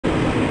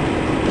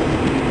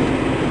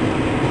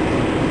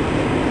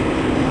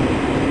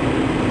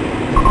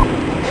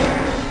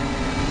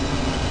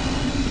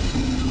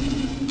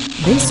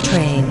This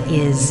train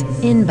is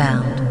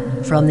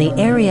inbound from the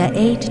Area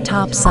 8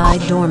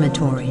 topside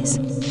dormitories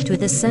to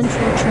the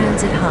Central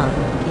Transit Hub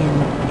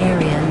in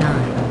Area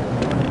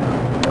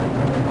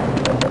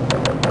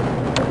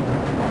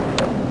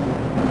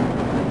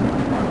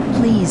 9.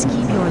 Please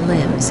keep your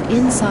limbs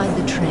inside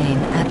the train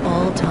at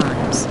all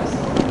times.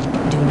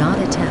 Do not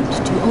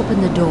attempt to open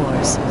the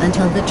doors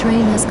until the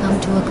train has come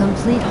to a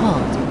complete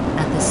halt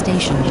at the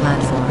station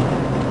platform.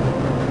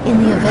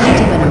 In the event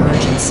of an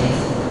emergency,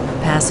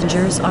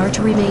 passengers are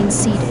to remain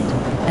seated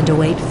and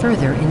await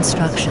further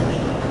instruction.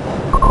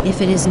 If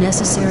it is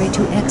necessary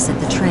to exit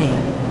the train,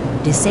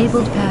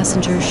 disabled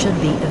passengers should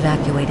be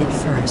evacuated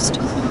first.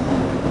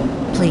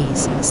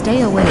 Please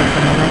stay away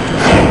from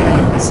electrified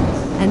rails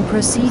and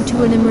proceed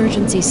to an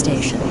emergency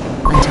station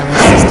until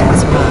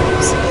assistance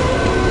arrives.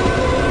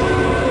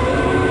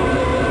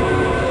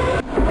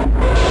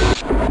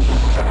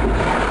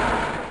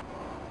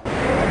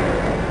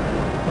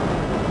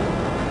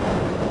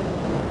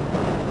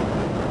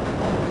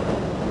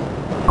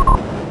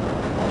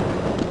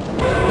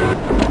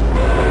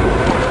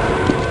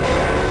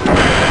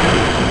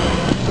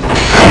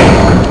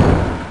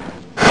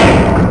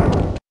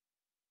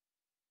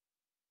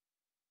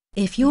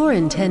 If your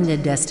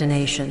intended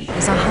destination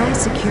is a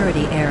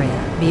high-security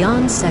area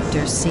beyond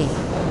Sector C,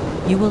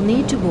 you will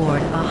need to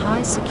board a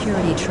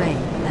high-security train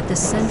at the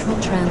Central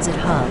Transit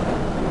Hub.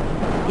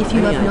 If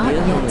you have not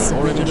yet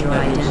submitted your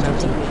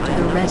identity to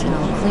the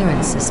retinal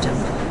clearance system,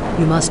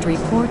 you must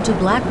report to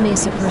Black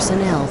Mesa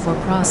personnel for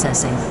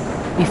processing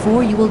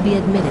before you will be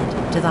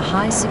admitted to the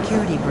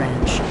high-security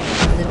branch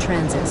of the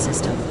transit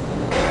system.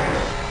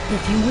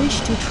 If you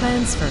wish to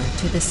transfer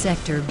to the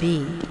Sector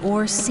B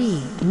or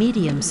C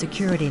medium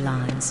security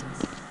lines,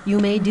 you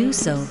may do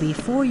so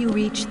before you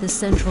reach the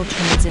Central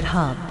Transit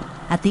Hub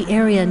at the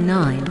Area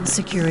 9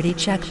 security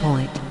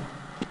checkpoint.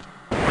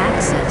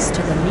 Access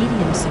to the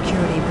medium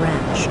security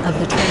branch of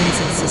the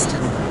transit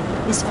system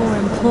is for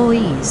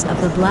employees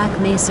of the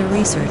Black Mesa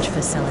Research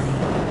Facility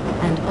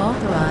and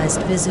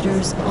authorized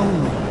visitors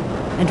only,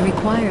 and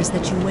requires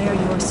that you wear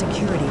your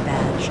security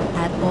badge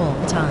at all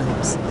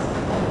times.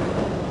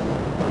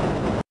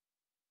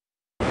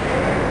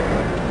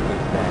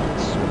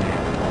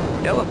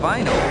 Hell if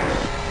I know.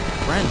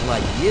 Friends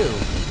like you.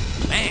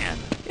 Man.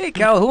 Hey,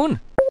 Calhoun.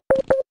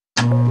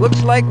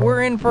 Looks like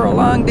we're in for a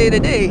long day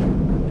today.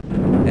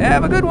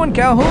 Have a good one,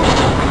 Calhoun.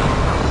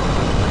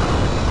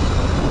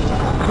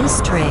 This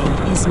train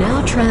is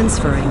now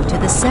transferring to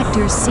the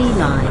Sector C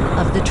line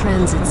of the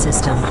transit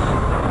system.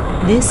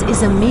 This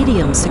is a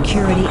medium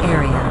security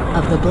area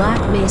of the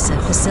Black Mesa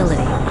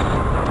facility.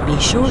 Be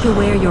sure to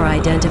wear your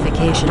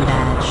identification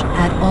badge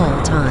at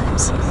all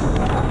times.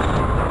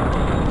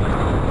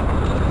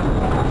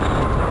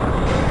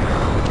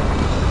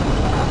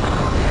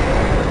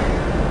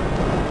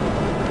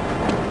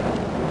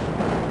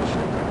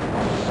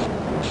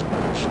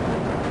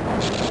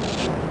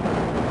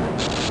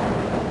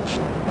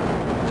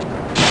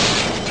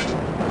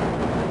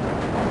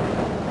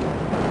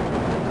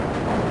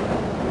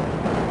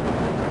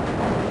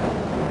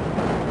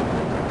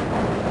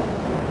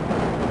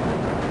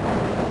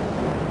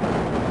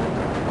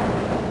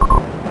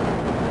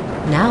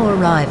 Now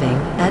arriving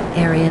at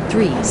Area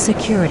 3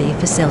 security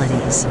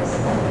facilities.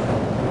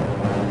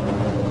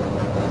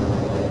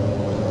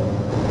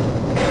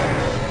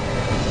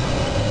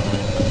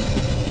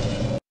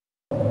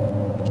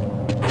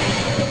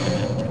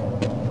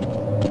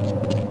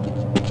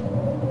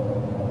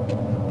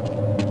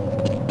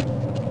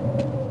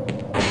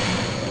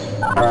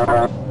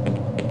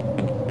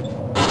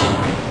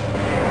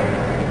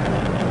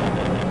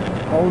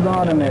 Hold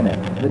on a minute.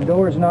 The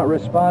door's not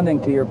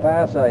responding to your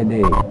pass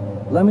ID.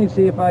 Let me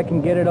see if I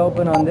can get it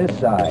open on this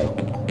side.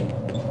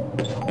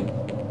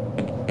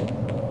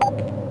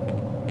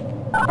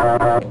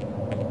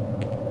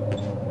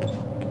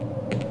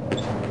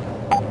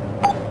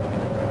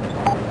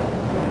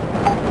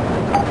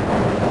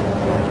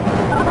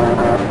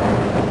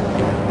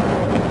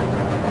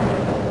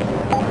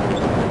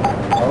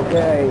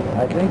 Okay,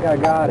 I think I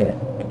got it.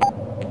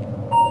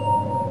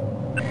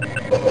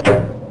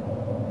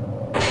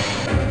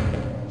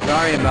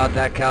 Sorry about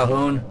that,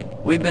 Calhoun.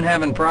 We've been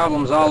having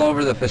problems all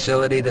over the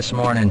facility this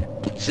morning.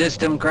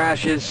 System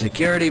crashes,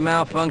 security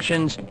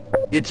malfunctions.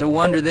 It's a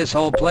wonder this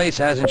whole place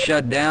hasn't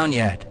shut down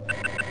yet.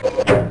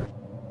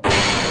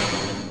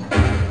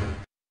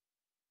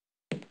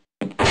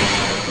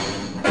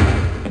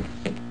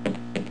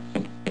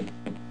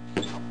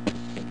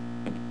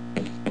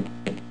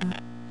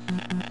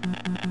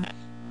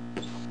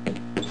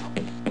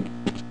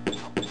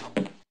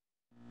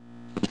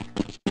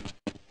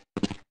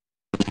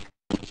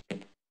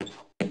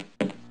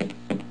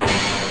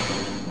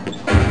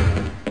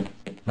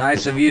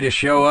 Nice of you to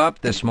show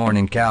up this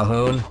morning,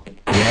 Calhoun.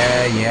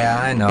 Yeah,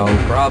 I know.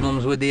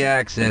 Problems with the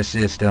access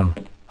system.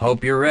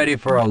 Hope you're ready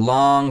for a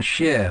long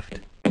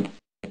shift.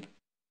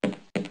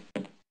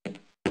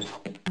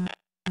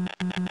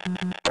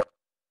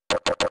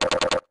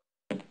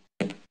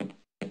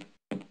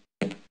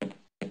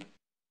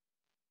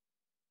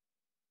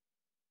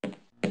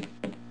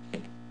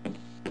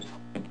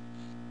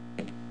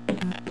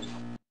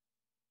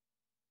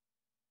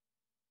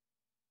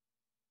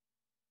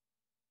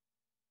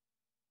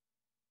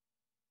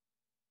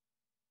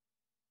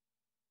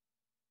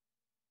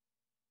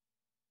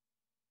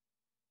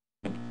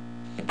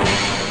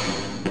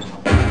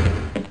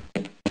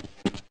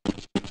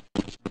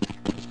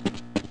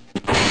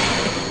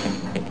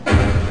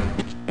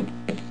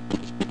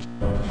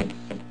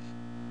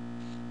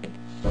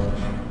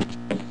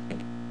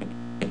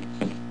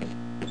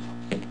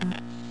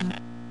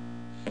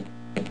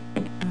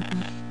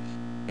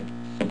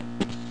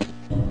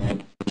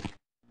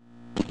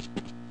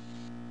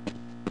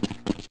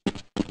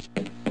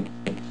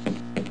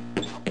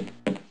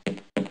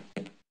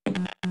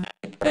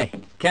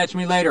 Catch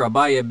me later, I'll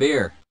buy you a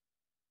beer.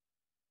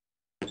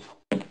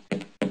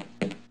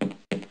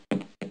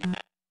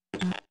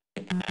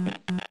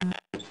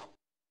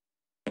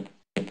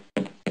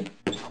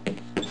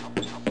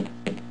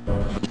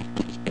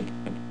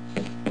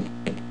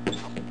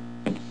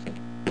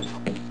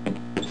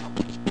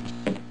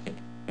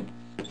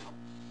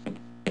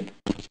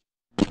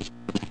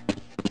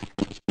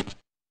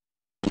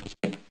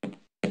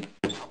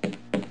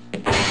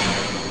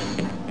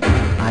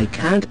 I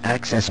can't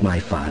access my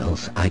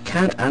files. I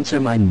can't answer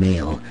my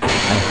mail. I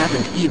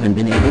haven't even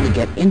been able to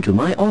get into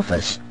my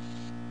office.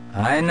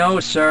 I know,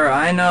 sir,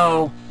 I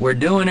know. We're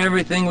doing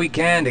everything we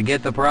can to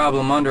get the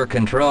problem under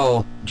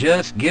control.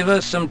 Just give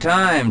us some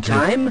time to...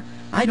 Time?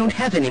 I don't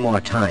have any more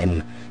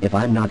time. If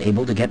I'm not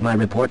able to get my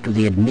report to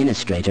the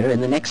administrator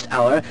in the next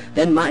hour,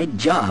 then my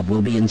job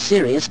will be in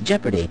serious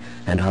jeopardy,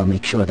 and I'll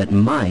make sure that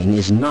mine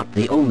is not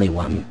the only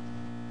one.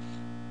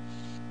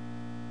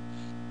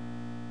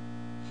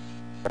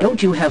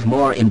 Don't you have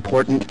more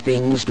important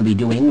things to be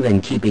doing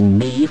than keeping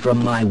me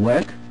from my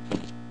work?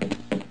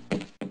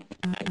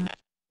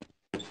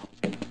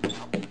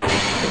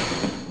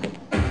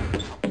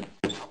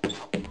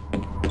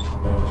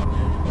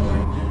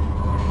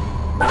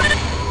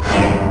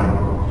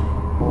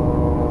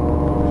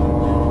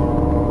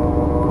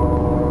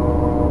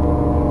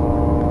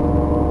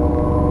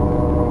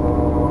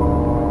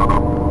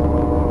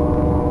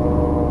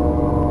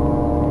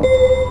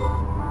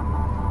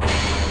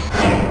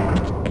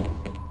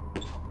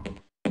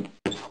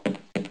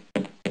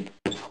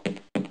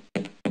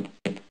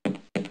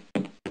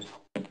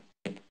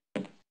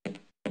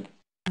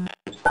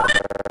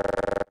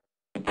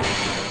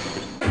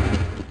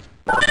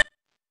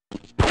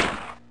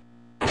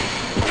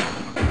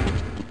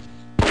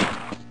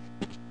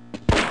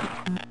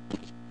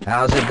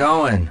 How's it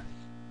going?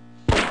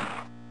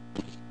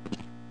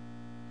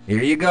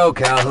 Here you go,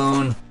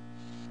 Calhoun.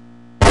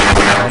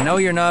 I know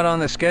you're not on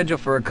the schedule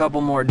for a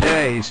couple more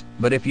days,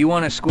 but if you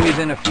want to squeeze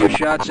in a few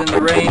shots in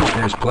the range,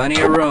 there's plenty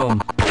of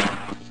room.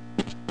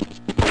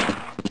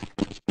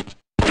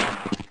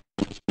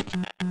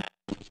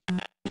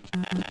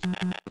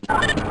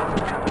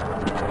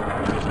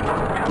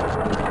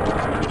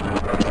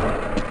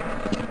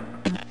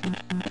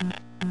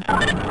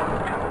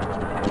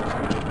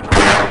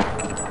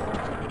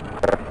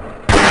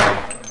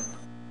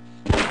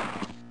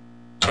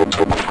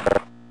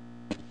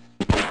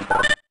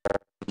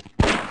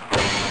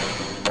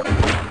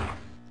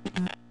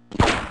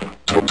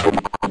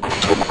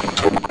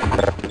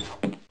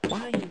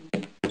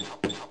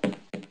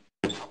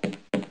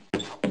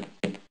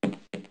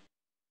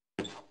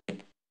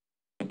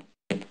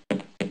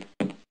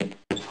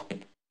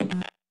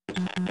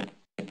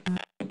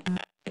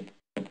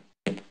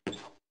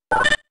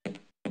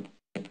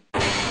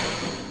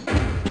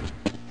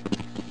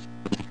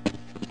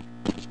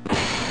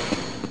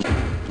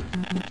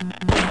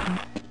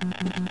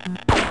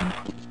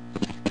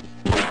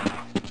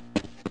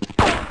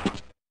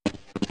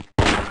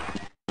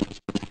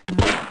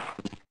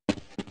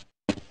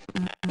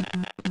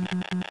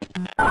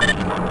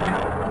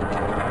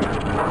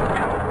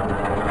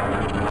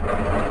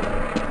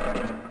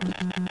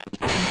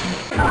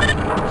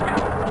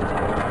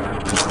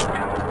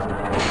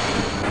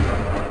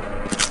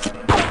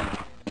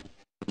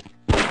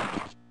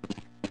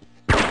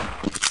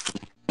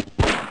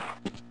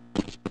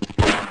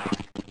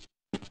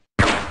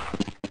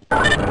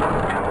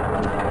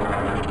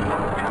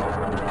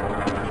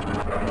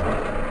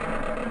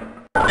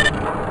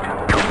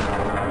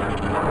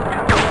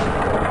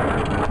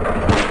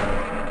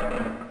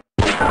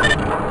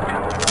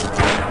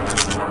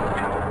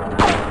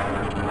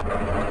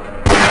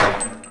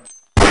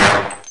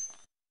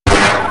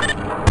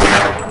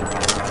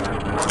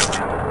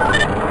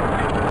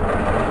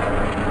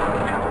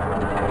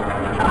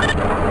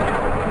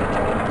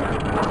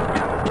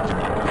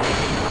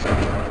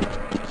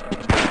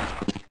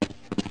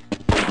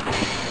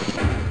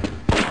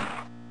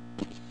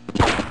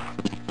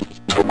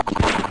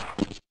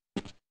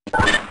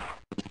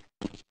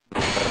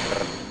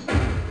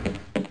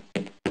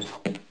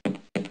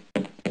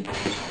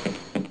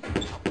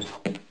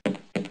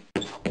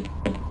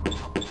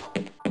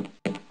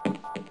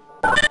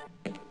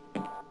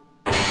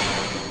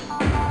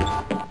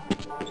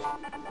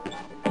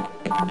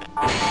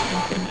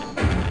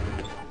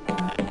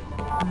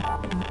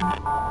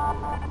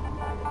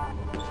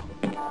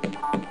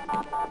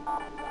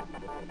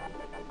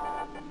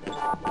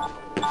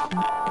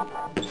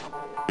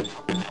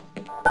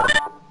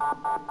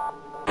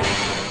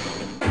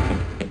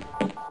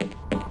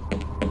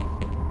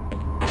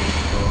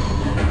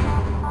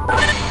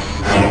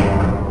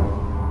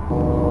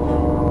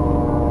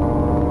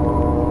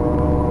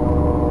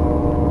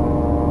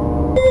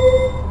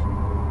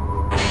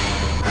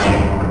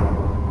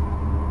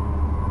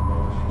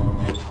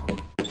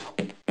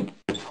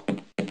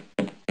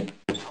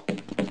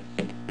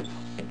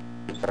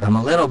 I'm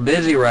a little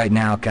busy right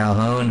now,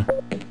 Calhoun.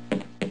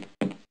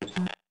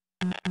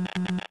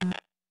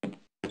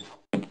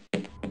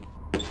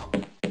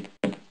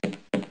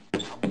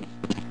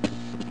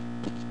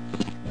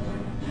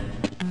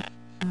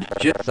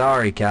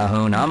 Sorry,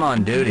 Calhoun, I'm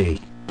on duty.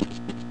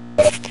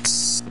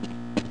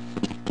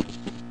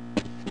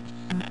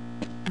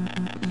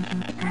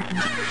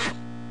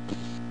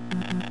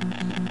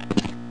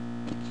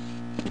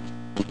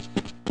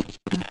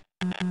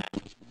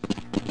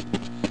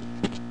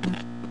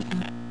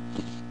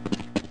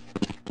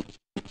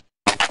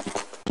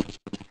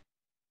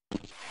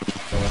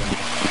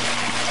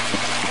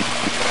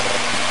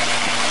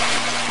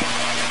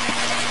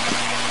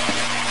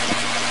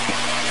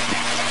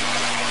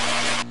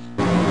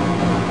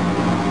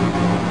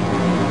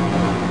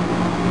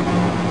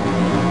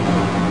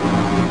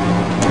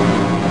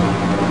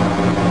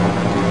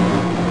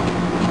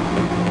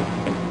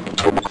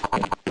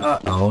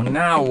 Uh-oh,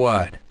 now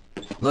what?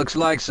 Looks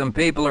like some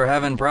people are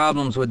having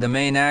problems with the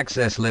main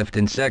access lift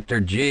in Sector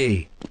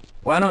G.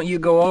 Why don't you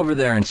go over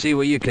there and see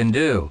what you can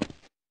do?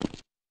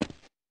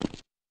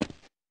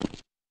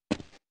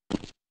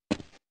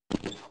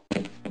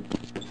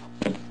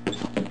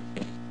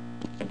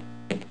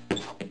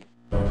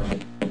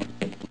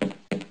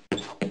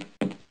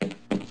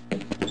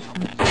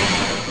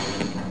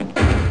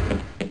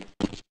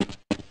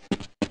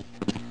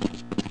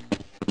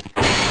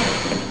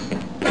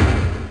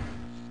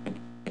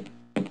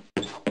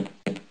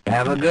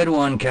 Have a good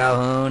one,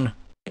 Calhoun.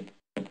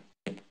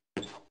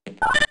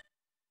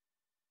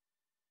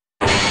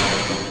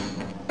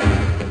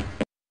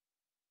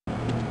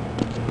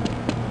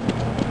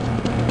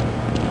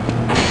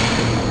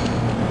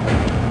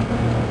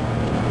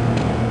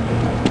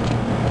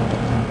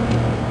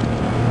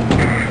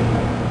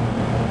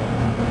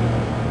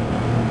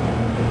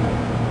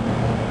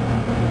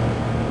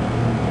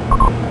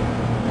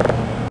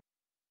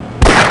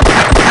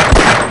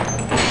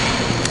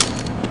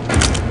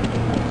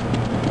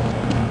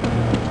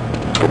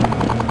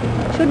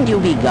 Shouldn't you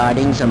be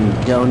guarding some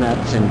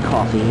donuts and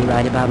coffee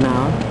right about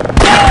now?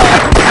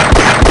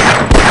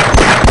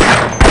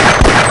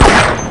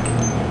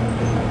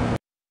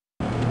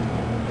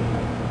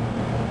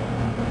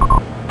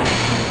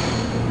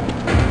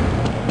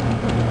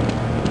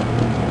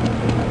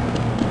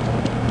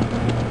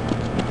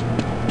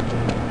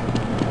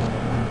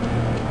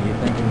 You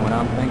thinking what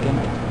I'm thinking?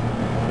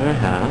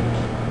 Perhaps.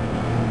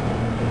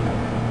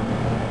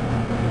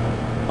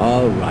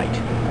 All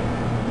right.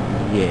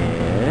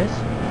 Yes,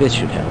 this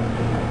should help.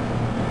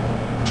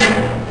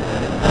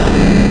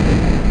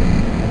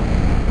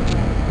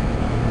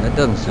 That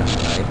doesn't sound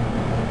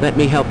right. Let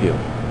me help you.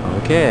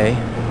 Okay.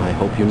 I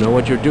hope you know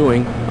what you're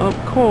doing. Of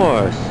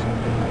course.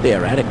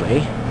 Theoretically.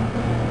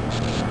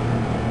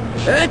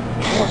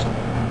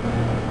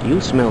 Do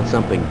you smell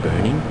something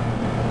burning?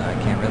 I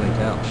can't really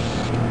tell.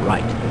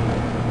 Right.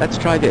 Let's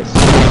try this.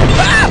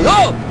 Ah!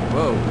 Oh!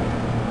 Whoa.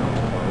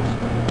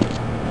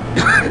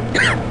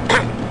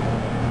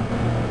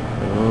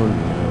 Oh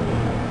no.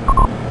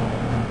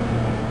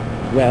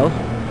 Well,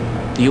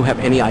 do you have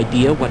any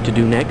idea what to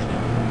do next?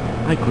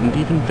 I couldn't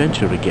even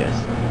venture a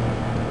guess.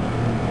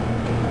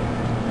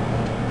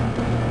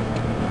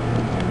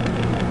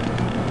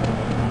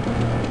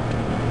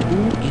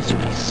 Who is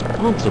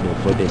responsible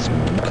for this?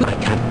 I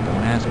can't.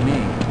 Don't ask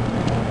me.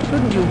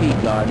 Shouldn't you be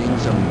guarding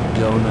some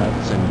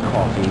donuts and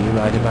coffee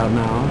right about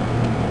now?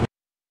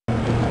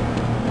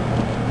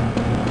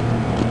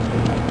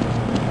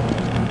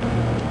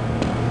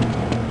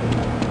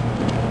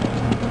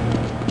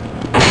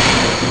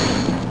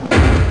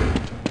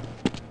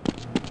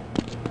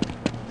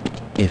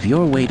 If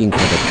you're waiting for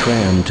the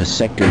tram to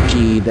Sector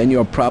G, then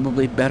you're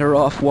probably better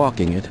off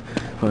walking it.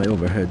 I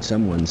overheard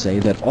someone say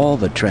that all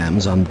the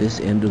trams on this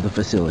end of the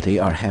facility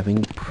are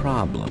having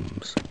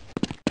problems.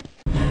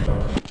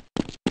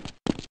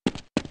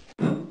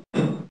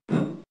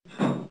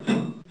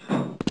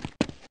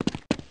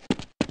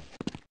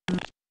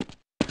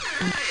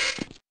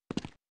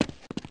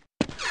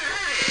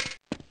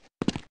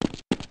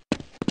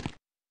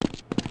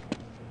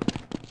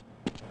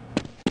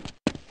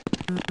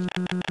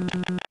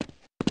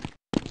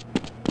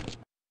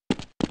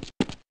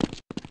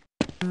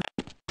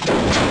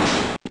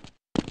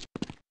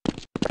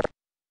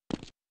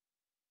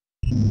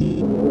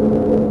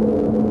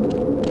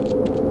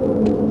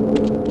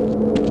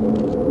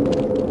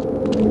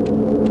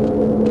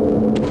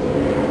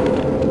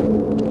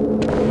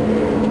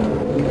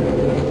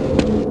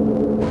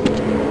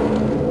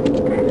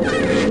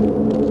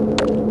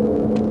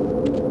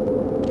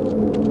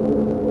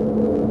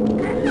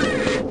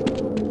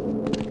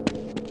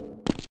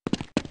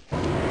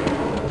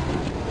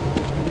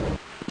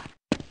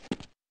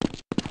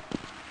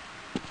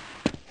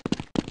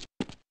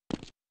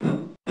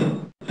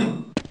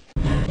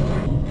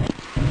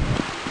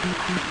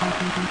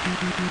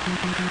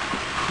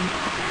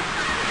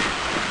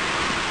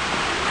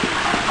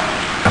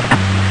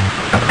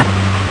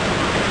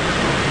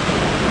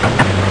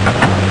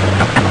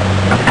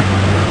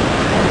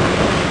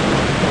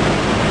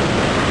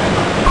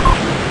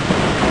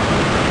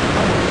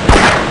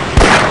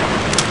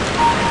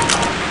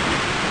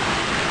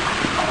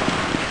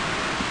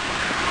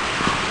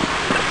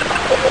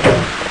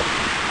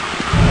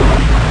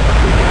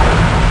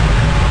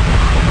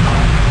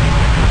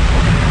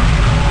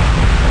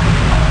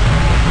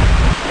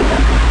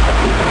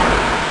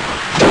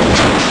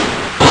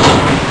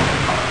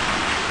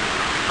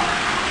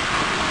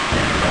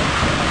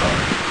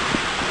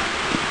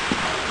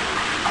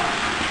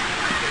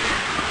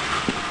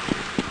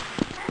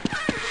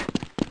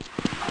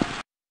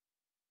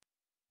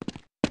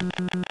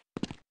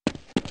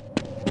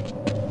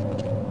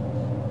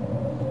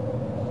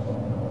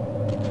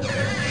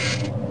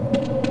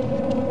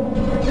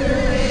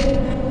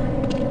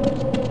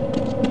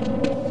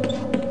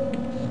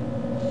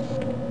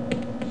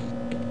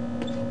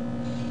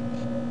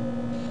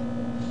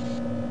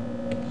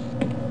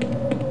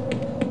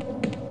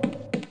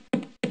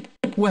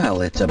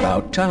 Well, it's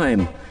about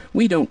time.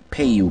 We don't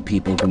pay you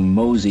people to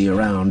mosey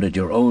around at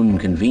your own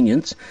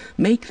convenience.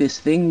 Make this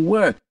thing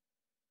work.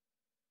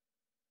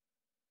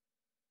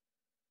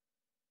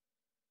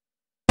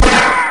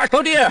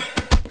 Oh dear!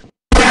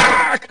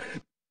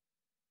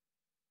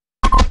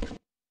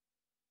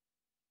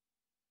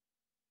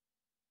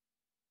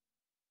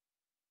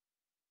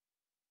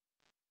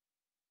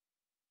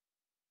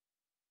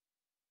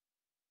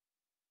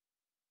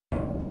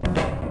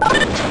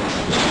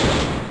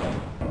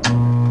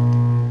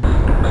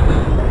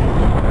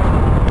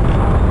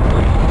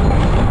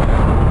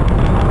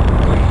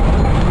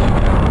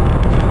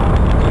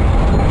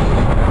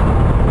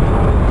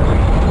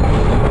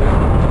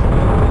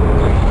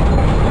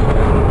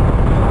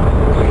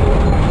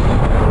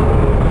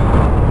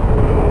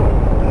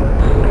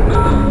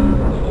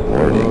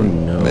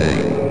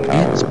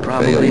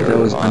 Probably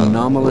those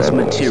anomalous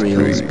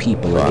materials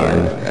people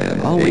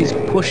again, always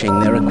pushing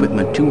their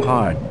equipment too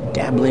hard,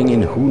 dabbling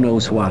in who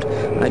knows what.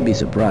 I'd be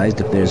surprised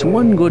if there's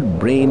one good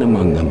brain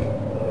among them.